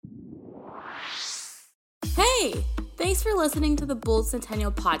Hey, thanks for listening to the Bold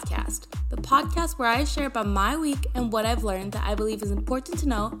Centennial Podcast, the podcast where I share about my week and what I've learned that I believe is important to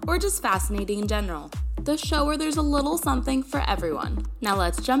know or just fascinating in general. The show where there's a little something for everyone. Now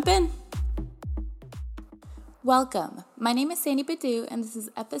let's jump in. Welcome. My name is Sandy Badu and this is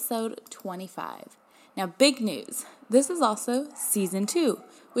episode 25. Now, big news. This is also season 2,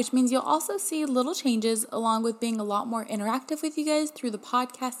 which means you'll also see little changes along with being a lot more interactive with you guys through the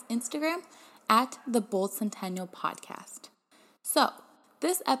podcast Instagram at the Bold Centennial Podcast. So,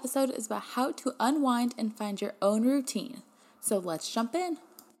 this episode is about how to unwind and find your own routine. So let's jump in.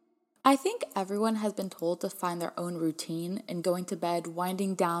 I think everyone has been told to find their own routine, and going to bed,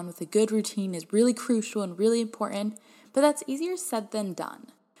 winding down with a good routine is really crucial and really important, but that's easier said than done.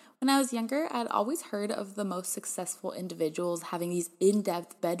 When I was younger, I'd always heard of the most successful individuals having these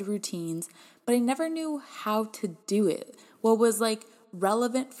in-depth bed routines, but I never knew how to do it. What was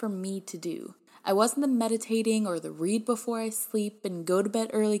relevant for me to do. I wasn't the meditating or the read before I sleep and go to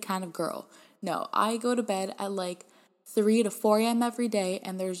bed early kind of girl. No, I go to bed at 3 to 4 a.m. every day,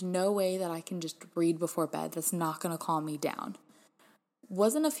 and there's no way that I can just read before bed. That's not going to calm me down.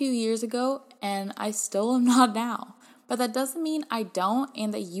 Wasn't a few years ago, and I still am not now. But that doesn't mean I don't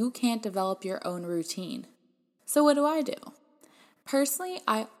and that you can't develop your own routine. So what do? Personally,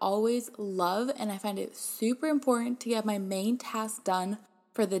 I always love and I find it super important to get my main task done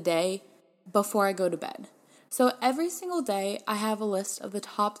for the day before I go to bed. So every single day, I have a list of the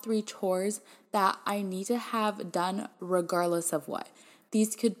top 3 chores that I need to have done regardless of what.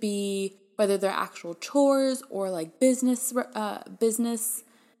 These could be whether they're actual chores or business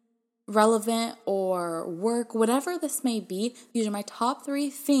relevant or work, whatever this may be. These are my top 3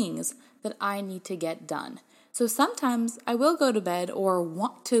 things that I need to get done. So sometimes I will go to bed or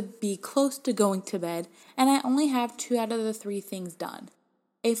want to be close to going to bed, and I only have 2 out of the 3 things done.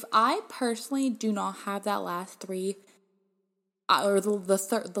 If I personally do not have that last 3 or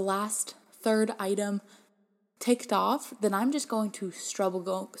the last third item ticked off, then I'm just going to struggle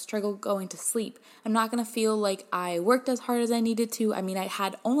going to sleep. I'm not going to feel like I worked as hard as I needed to. I mean, I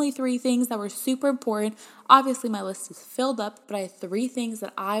had only 3 things that were super important. Obviously, my list is filled up, but I had 3 things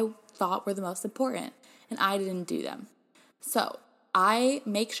that I thought were the most important, and I didn't do them. So I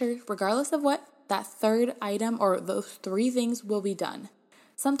make sure, regardless of what, that third item or those 3 things will be done.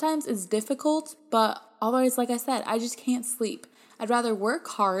 Sometimes it's difficult, but otherwise, like I said, I just can't sleep. I'd rather work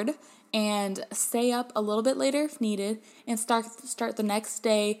hard and stay up a little bit later if needed and start the next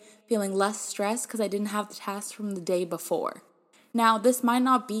day feeling less stressed because I didn't have the task from the day before. Now, this might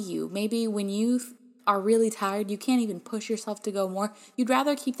not be you. Maybe when you are really tired, you can't even push yourself to go more. You'd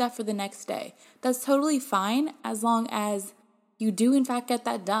rather keep that for the next day. That's totally fine as long as you do in fact get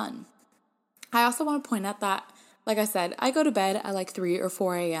that done. I also want to point out that, like I said, I go to bed at 3 or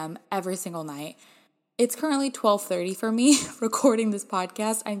 4 a.m. every single night. It's currently 12:30 for me recording this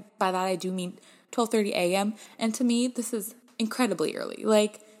podcast. By that I do mean 12:30 a.m. And to me, this is incredibly early.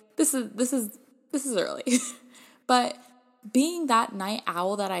 This is early. But being that night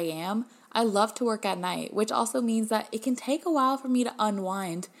owl that I am, I love to work at night, which also means that it can take a while for me to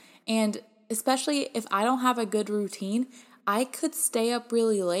unwind. And especially if I don't have a good routine, I could stay up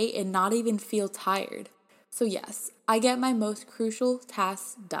really late and not even feel tired. So yes, I get my most crucial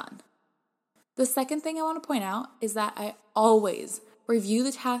tasks done. The second thing I want to point out is that I always review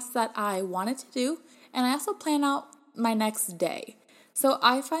the tasks that I wanted to do, and I also plan out my next day. So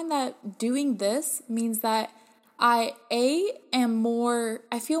I find that doing this means that I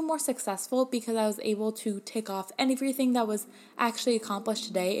feel more successful because I was able to tick off everything that was actually accomplished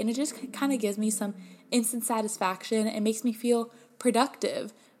today, and it just kind of gives me some instant satisfaction and makes me feel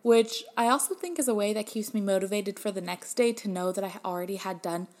productive, which I also think is a way that keeps me motivated for the next day to know that I already had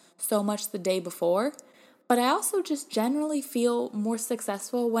done so much the day before. But I also just generally feel more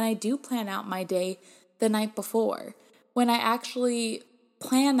successful when I do plan out my day the night before. When I actually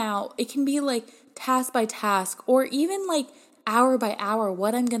plan out, it can be task by task or even hour by hour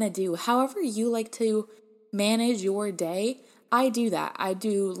what I'm going to do. However you like to manage your day, I do that. I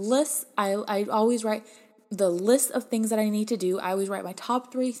do lists. I always write the list of things that I need to do. I always write my top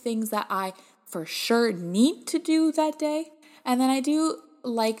 3 things that I for sure need to do that day. And then I do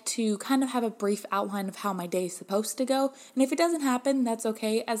like to kind of have a brief outline of how my day is supposed to go. And if it doesn't happen, that's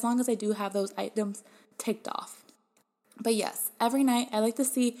okay, as long as I do have those items ticked off. But yes, every night I like to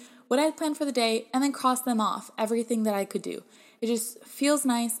see what I had planned for the day and then cross them off, everything that I could do. It just feels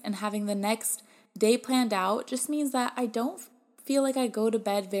nice, and having the next day planned out just means that I don't feel like I go to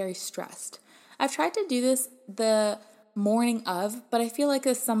bed very stressed. I've tried to do this the morning of, but I feel like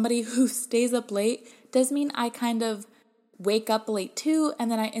as somebody who stays up late does mean I kind of wake up late too, and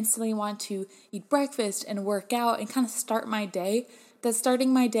then I instantly want to eat breakfast and work out and kind of start my day, that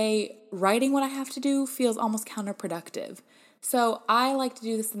starting my day writing what I have to do feels almost counterproductive. So I like to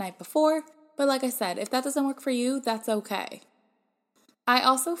do this the night before, but like I said, if that doesn't work for you, that's okay. I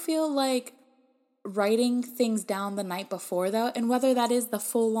also feel like writing things down the night before though, and whether that is the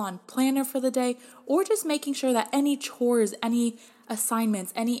full-on planner for the day or just making sure that any chores, any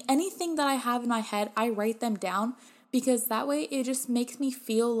assignments, anything that I have in my head, I write them down, because that way it just makes me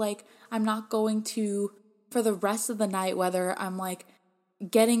feel like I'm not going to, for the rest of the night, whether I'm like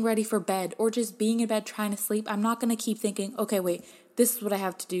getting ready for bed or just being in bed trying to sleep, I'm not going to keep thinking, okay, wait, this is what I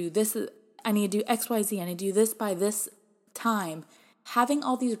have to do. I need to do XYZ. I need to do this by this time. Having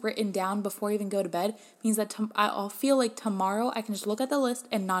all these written down before I even go to bed means that I'll feel like tomorrow I can just look at the list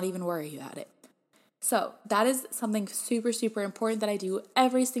and not even worry about it. So that is something super, super important that I do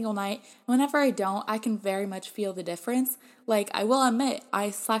every single night. Whenever I don't, I can very much feel the difference. Like, I will admit, I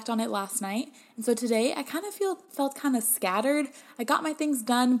slacked on it last night. And so today I kind of felt kind of scattered. I got my things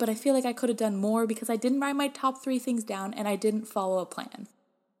done, but I feel like I could have done more because I didn't write my top 3 things down and I didn't follow a plan.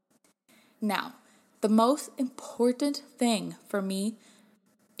 Now, the most important thing for me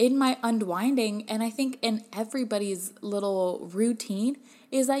in my unwinding, and I think in everybody's little routine,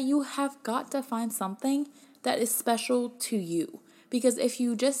 is that you have got to find something that is special to you. Because if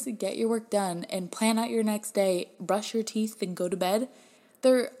you just get your work done and plan out your next day, brush your teeth and go to bed,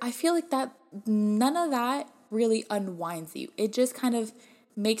 I feel like that none of that really unwinds you. It just kind of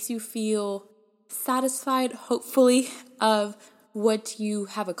makes you feel satisfied, hopefully, of what you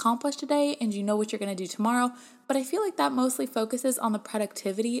have accomplished today and you know what you're going to do tomorrow. But I feel like that mostly focuses on the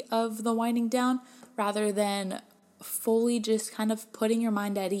productivity of the winding down rather than fully just kind of putting your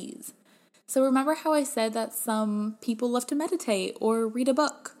mind at ease. So remember how I said that some people love to meditate or read a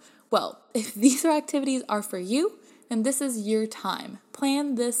book? Well, if these activities are for you, then this is your time.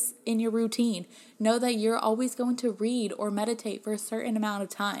 Plan this in your routine. Know that you're always going to read or meditate for a certain amount of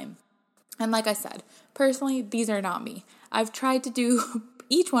time. And like I said, personally, these are not me. I've tried to do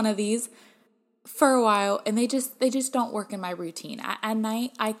each one of these for a while, and they just don't work in my routine. At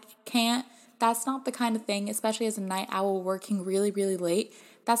night, I can't. That's not the kind of thing, especially as a night owl working really, really late.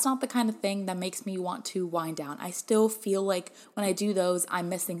 That's not the kind of thing that makes me want to wind down. I still feel like when I do those, I'm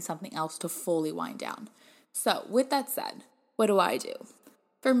missing something else to fully wind down. So with that said, what do?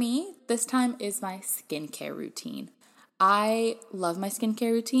 For me, this time is my skincare routine. I love my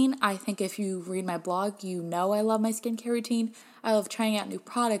skincare routine. I think if you read my blog, you know I love my skincare routine. I love trying out new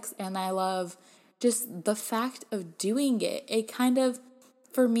products, and I love just the fact of doing it. It kind of,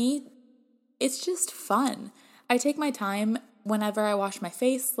 for me, it's just fun. I take my time whenever I wash my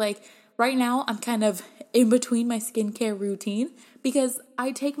face. Like right now, I'm kind of in between my skincare routine because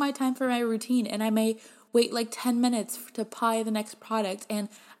I take my time for my routine, and I may wait like 10 minutes to apply the next product. And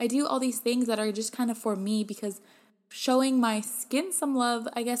I do all these things that are just kind of for me because showing my skin some love,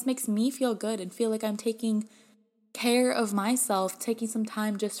 I guess, makes me feel good and feel like I'm taking care of myself, taking some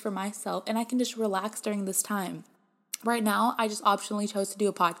time just for myself, and I can just relax during this time. Right now, I just optionally chose to do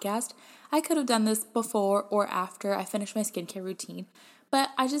a podcast. I could have done this before or after I finished my skincare routine, but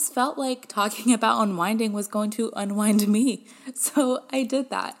I just felt like talking about unwinding was going to unwind me, so I did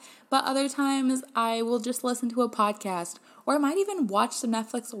that. But other times, I will just listen to a podcast, or I might even watch some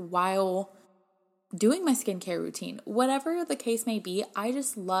Netflix while doing my skincare routine. Whatever the case may be, I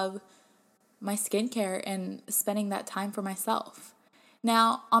just love my skincare and spending that time for myself.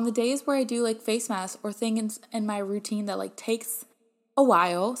 Now, on the days where I do like face masks or things in my routine that like takes a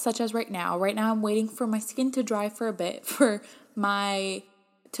while, such as right now I'm waiting for my skin to dry for a bit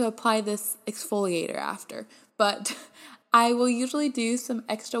to apply this exfoliator after. But I will usually do some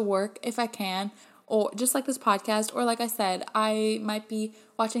extra work if I can, or just like this podcast, or like I said, I might be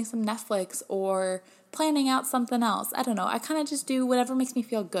watching some Netflix or planning out something else. I don't know. I kind of just do whatever makes me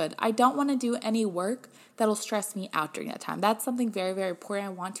feel good. I don't want to do any work that'll stress me out during that time. That's something very, very important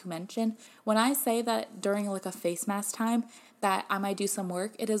I want to mention. When I say that during like a face mask time that I might do some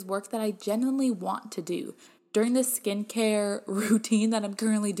work, it is work that I genuinely want to do. During this skincare routine that I'm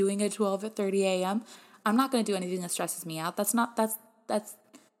currently doing at 12:30 a.m., I'm not going to do anything that stresses me out. That's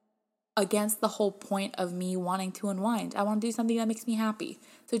against the whole point of me wanting to unwind. I want to do something that makes me happy.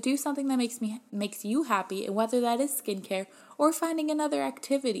 So do something that makes you happy, and whether that is skincare or finding another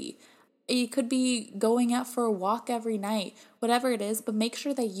activity. It could be going out for a walk every night, whatever it is, but make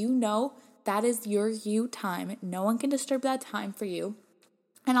sure that you know that is your you time. No one can disturb that time for you.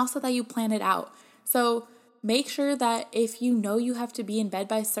 And also that you plan it out. So make sure that if you know you have to be in bed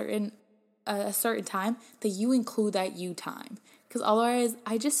by a certain time, that you include that you time. Because otherwise,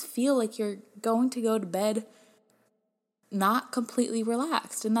 I just feel like you're going to go to bed not completely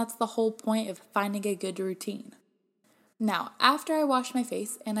relaxed. And that's the whole point of finding a good routine. Now, after I wash my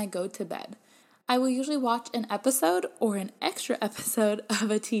face and I go to bed, I will usually watch an episode or an extra episode of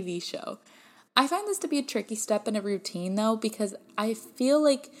a TV show. I find this to be a tricky step in a routine though, because I feel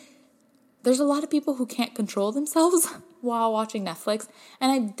like there's a lot of people who can't control themselves while watching Netflix.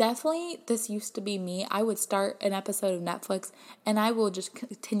 And this used to be me. I would start an episode of Netflix and I will just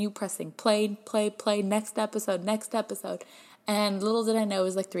continue pressing play, next episode. And little did I know it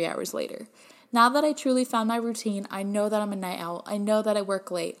was like 3 hours later. Now that I truly found my routine, I know that I'm a night owl. I know that I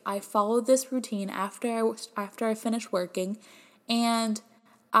work late. I follow this routine after I finish working, and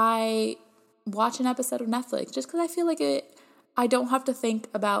I watch an episode of Netflix just because I feel like I don't have to think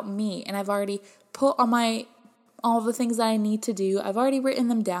about me, and I've already put on all the things that I need to do. I've already written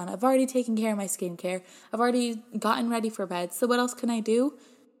them down. I've already taken care of my skincare. I've already gotten ready for bed. So what else can I do?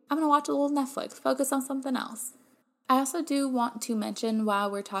 I'm going to watch a little Netflix, focus on something else. I also do want to mention, while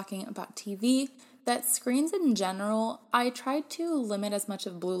we're talking about TV, that screens in general, I try to limit as much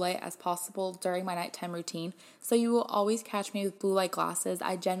of blue light as possible during my nighttime routine. So you will always catch me with blue light glasses.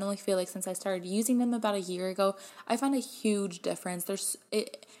 I generally feel like since I started using them about a year ago, I found a huge difference.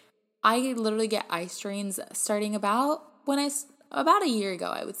 I literally get eye strains starting about a year ago,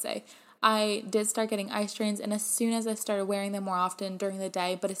 I would say. I did start getting eye strains, and as soon as I started wearing them more often during the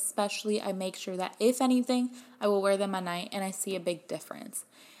day, but especially I make sure that if anything, I will wear them at night, and I see a big difference.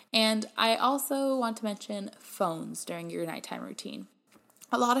 And I also want to mention phones during your nighttime routine.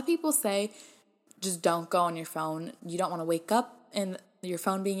 A lot of people say, just don't go on your phone. You don't want to wake up and your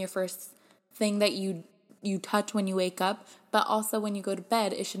phone being your first thing that you touch when you wake up, but also when you go to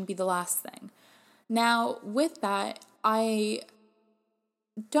bed, it shouldn't be the last thing. Now, with that, I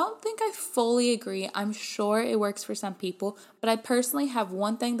don't think I fully agree. I'm sure it works for some people, but I personally have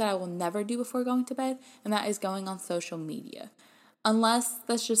one thing that I will never do before going to bed, and that is going on social media. Unless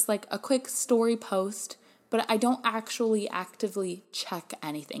that's just like a quick story post, but I don't actually actively check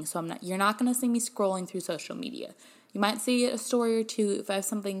anything. So you're not going to see me scrolling through social media. You might see a story or two if I have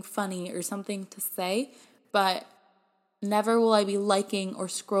something funny or something to say, but never will I be liking or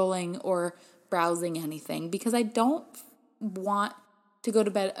scrolling or browsing anything, because I don't want to go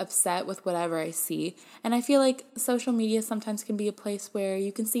to bed upset with whatever I see. And I feel like social media sometimes can be a place where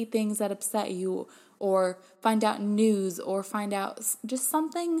you can see things that upset you, or find out news, or find out just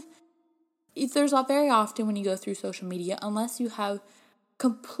something. There's very often when you go through social media, unless you have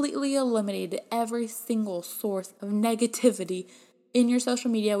completely eliminated every single source of negativity in your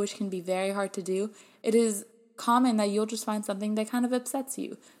social media, which can be very hard to do, it is common that you'll just find something that kind of upsets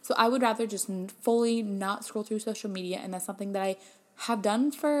you. So I would rather just fully not scroll through social media, and that's something that I have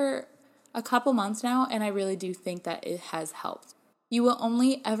done for a couple months now, and I really do think that it has helped. You will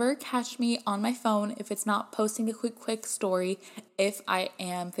only ever catch me on my phone if it's not posting a quick story, if I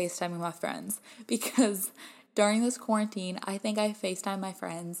am FaceTiming my friends, because during this quarantine, I think I FaceTime my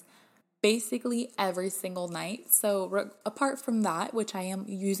friends basically every single night. So apart from that, which I am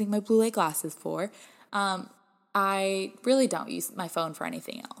using my blue light glasses for, I really don't use my phone for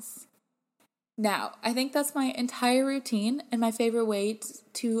anything else. Now, I think that's my entire routine and my favorite way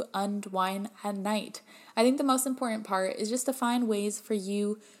to unwind at night. I think the most important part is just to find ways for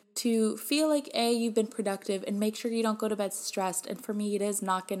you to feel like, you've been productive, and make sure you don't go to bed stressed. And for me, it is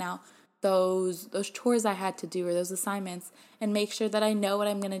knocking out those chores I had to do, or those assignments, and make sure that I know what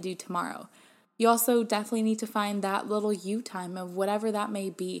I'm going to do tomorrow. You also definitely need to find that little you time of whatever that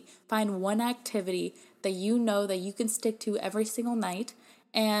may be. Find one activity that you know that you can stick to every single night,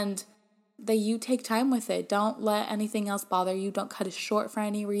 and that you take time with it. Don't let anything else bother you. Don't cut it short for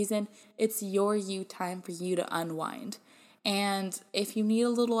any reason. It's your you time for you to unwind. And if you need a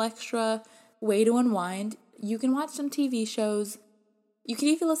little extra way to unwind, you can watch some TV shows. You can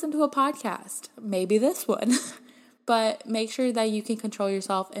even listen to a podcast, maybe this one. But make sure that you can control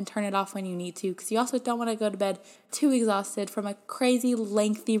yourself and turn it off when you need to, because you also don't want to go to bed too exhausted from a crazy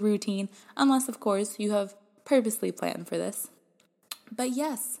lengthy routine, unless, of course, you have purposely planned for this. But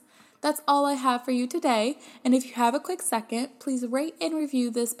yes, that's all I have for you today. And if you have a quick second, please rate and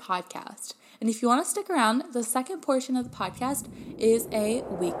review this podcast. And if you want to stick around, the second portion of the podcast is a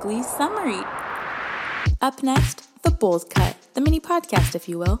weekly summary. Up next, the Bold Cut, the mini podcast, if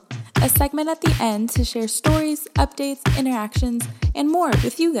you will. A segment at the end to share stories, updates, interactions, and more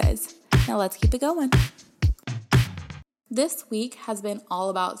with you guys. Now let's keep it going. This week has been all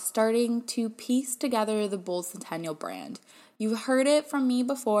about starting to piece together the Bold Centennial brand. You've heard it from me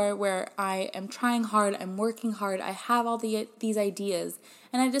before, where I am trying hard, I'm working hard, I have all these ideas,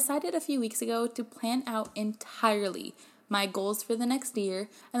 and I decided a few weeks ago to plan out entirely my goals for the next year,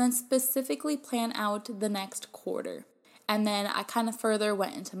 and then specifically plan out the next quarter. And then I kind of further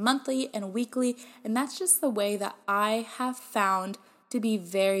went into monthly and weekly, and that's just the way that I have found to be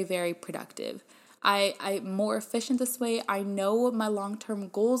very, very productive. I'm more efficient this way. I know what my long-term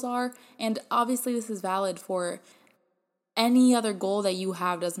goals are, and obviously this is valid for any other goal that you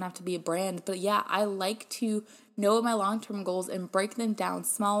have. Doesn't have to be a brand, but yeah, I like to know my long-term goals and break them down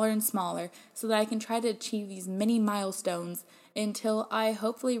smaller and smaller so that I can try to achieve these mini milestones until I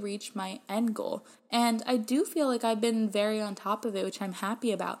hopefully reach my end goal. And I do feel like I've been very on top of it, which I'm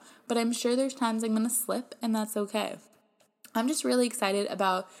happy about, but I'm sure there's times I'm going to slip, and that's okay. I'm just really excited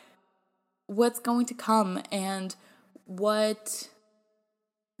about what's going to come and what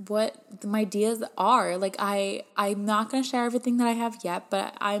my ideas are. Like I'm not going to share everything that I have yet,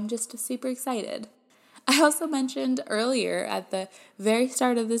 but I'm just super excited. I also mentioned earlier at the very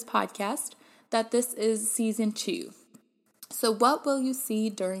start of this podcast that this is season 2. So what will you see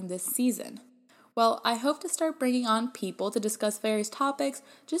during this season? Well, I hope to start bringing on people to discuss various topics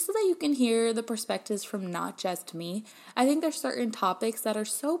just so that you can hear the perspectives from not just me. I think there's certain topics that are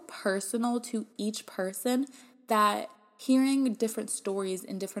so personal to each person that hearing different stories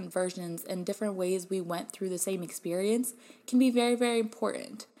and different versions and different ways we went through the same experience can be very, very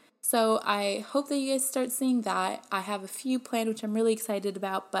important. So I hope that you guys start seeing that. I have a few planned, which I'm really excited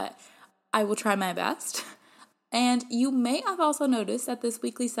about, but I will try my best. And you may have also noticed that this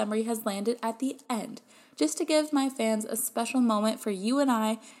weekly summary has landed at the end, just to give my fans a special moment for you and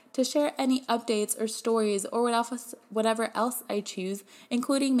I to share any updates or stories or whatever else I choose,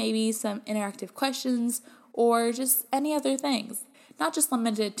 including maybe some interactive questions or just any other things, not just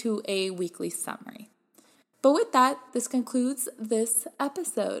limited to a weekly summary. But with that, this concludes this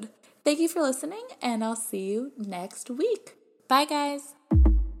episode. Thank you for listening, and I'll see you next week. Bye, guys.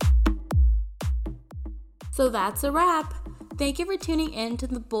 So that's a wrap. Thank you for tuning in to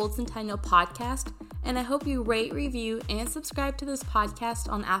the Bold Centennial podcast, and I hope you rate, review, and subscribe to this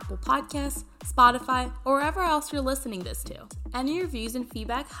podcast on Apple Podcasts, Spotify, or wherever else you're listening this to. Any reviews and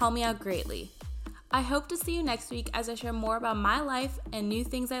feedback help me out greatly. I hope to see you next week as I share more about my life and new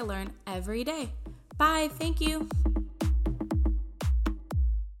things I learn every day. Bye, thank you.